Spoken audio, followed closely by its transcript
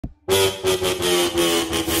Hello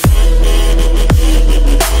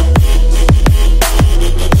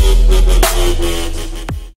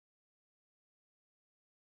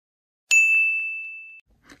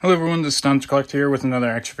everyone, this is Stunts Collector here with another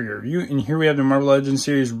action figure review, and here we have the Marvel Legends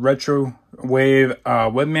series Retro Wave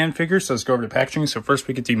Webman figure. So let's go over the packaging. So first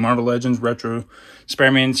we get the Marvel Legends Retro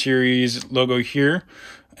Spider-Man series logo here,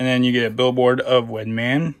 and then you get a billboard of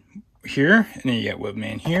Webman here, and then you get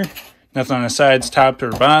Webman here. Nothing on the sides, top or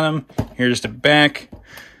bottom. Here's the back.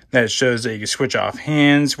 That shows that you can switch off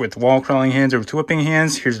hands with wall crawling hands or with whipping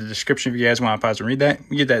hands. Here's the description if you guys want to pause and read that.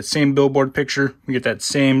 We get that same billboard picture. We get that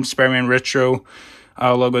same Spider-Man Retro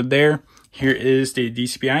logo there. Here is the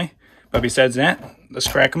DCPI. But besides that, let's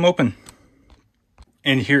crack them open.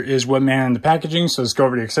 And here is Webman in the packaging. So let's go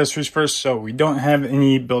over the accessories first. So we don't have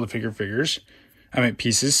any Build-A-Figure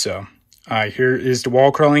pieces. So here is the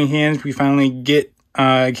wall crawling hands we finally get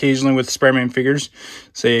occasionally with Spider-Man figures.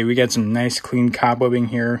 So we got some nice clean cobwebbing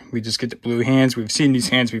here. We just get the blue hands. We've seen these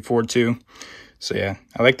hands before too. So yeah,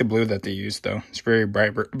 I like the blue that they use though. It's very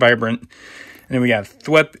vibrant. And then we got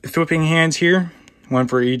thwipping hands here. One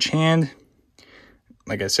for each hand.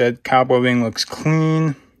 Like I said, cobwebbing looks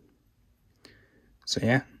clean. So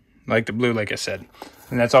yeah, I like the blue like I said.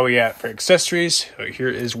 And that's all we got for accessories. So here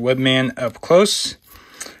is Webman up close.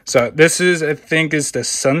 So this is, I think, is the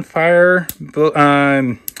Sunfire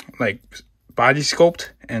like body sculpt.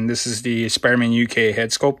 And this is the Spider-Man UK head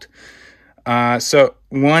sculpt. So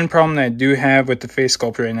one problem that I do have with the face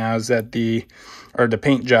sculpt right now is that the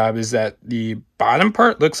paint job is that the bottom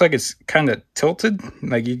part looks like it's kind of tilted.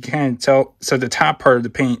 Like you can kind of tell. So the top part of the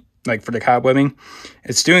paint, like for the cobwebbing,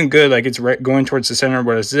 it's doing good. Like it's going towards the center,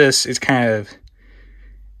 whereas this is kind of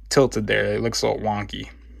tilted there. It looks a little wonky.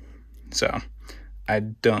 So I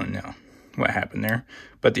don't know what happened there.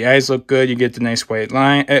 But the eyes look good. You get the nice white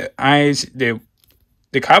line. Eyes, the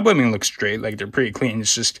cobwebbing looks straight. Like they're pretty clean.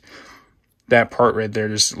 It's just that part right there,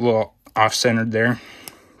 just a little off-centered there.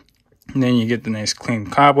 And then you get the nice clean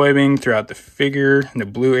cobwebbing throughout the figure in the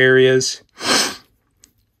blue areas.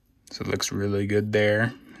 So it looks really good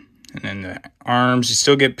there. And then the arms, you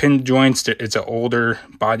still get pinned joints. It's an older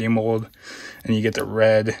body mold. And you get the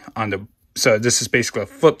red on the... So this is basically a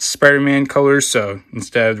foot Spider-Man color. So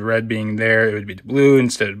instead of the red being there, it would be the blue.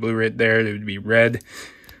 Instead of the blue right there, it would be red.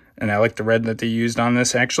 And I like the red that they used on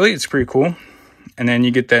this, actually. It's pretty cool. And then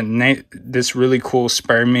you get that this really cool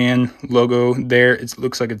Spider-Man logo there. It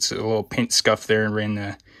looks like it's a little paint scuff there right in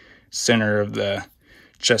the center of the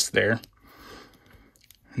chest there.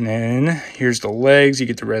 And then here's the legs. You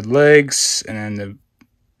get the red legs. And then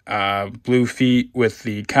the blue feet with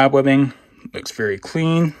the cobwebbing. Looks very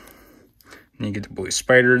clean. And you get the blue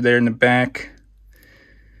spider there in the back.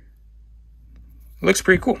 Looks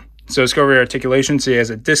pretty cool. So let's go over articulation. So he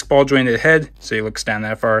has a disc ball jointed head. So he looks down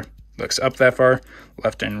that far. Looks up that far,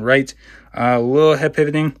 left and right. A little head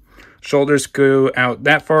pivoting. Shoulders go out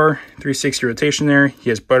that far. 360 rotation there. He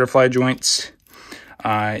has butterfly joints.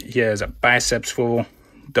 He has a bicep swivel.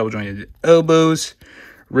 Double jointed elbows.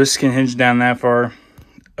 Wrists can hinge down that far,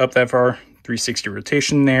 up that far. 360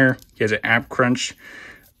 rotation there. He has an ab crunch.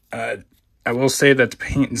 I will say that the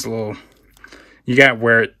paint is a little... You got to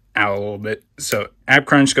wear it out a little bit. So ab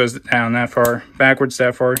crunch goes down that far, backwards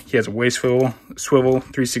that far. He has a waist swivel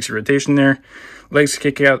 360 rotation there. Legs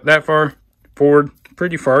kick out that far, forward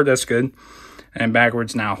pretty far, that's good. And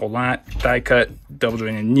backwards not a whole lot. Die cut, double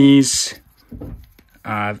jointed knees,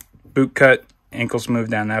 boot cut, ankles move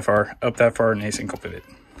down that far, up that far, nice ankle pivot.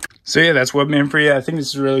 So yeah, that's Webman for you. I think this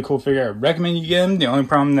is a really cool figure. I recommend you get him. The only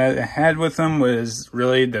problem that I had with him was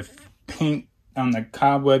really the paint on the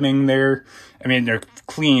cobwebbing there. I mean, they're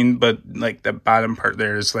clean, but like the bottom part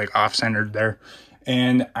there is like off-centered there.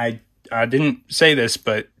 And I didn't say this,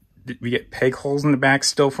 but we get peg holes in the back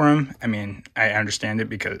still for him. I mean, I understand it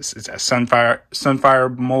because it's a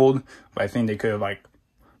Sunfire mold, but I think they could have like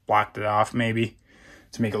blocked it off maybe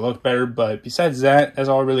to make it look better. But besides that, that's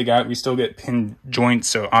all I really got. We still get pinned joints,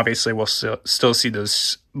 so obviously we'll still see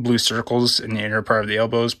those blue circles in the inner part of the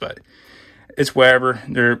elbows, but it's whatever.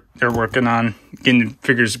 They're working on getting the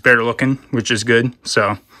figures better looking, which is good.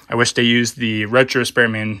 So I wish they used the retro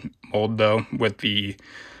Spider-Man mold though, with the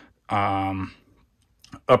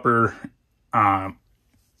upper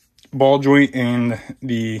ball joint and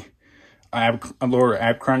the lower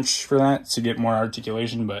ab crunch for that to get more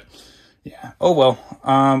articulation. But yeah, oh well.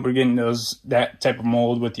 We're getting that type of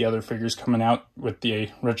mold with the other figures coming out with the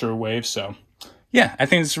retro wave. So yeah, I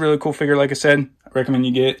think it's a really cool figure. Like I said, I recommend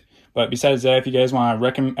you get it. But besides that, if you guys want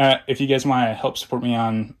to help support me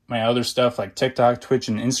on my other stuff like TikTok, Twitch,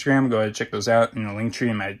 and Instagram, go ahead and check those out in the link tree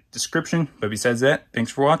in my description. But besides that,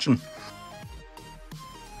 thanks for watching.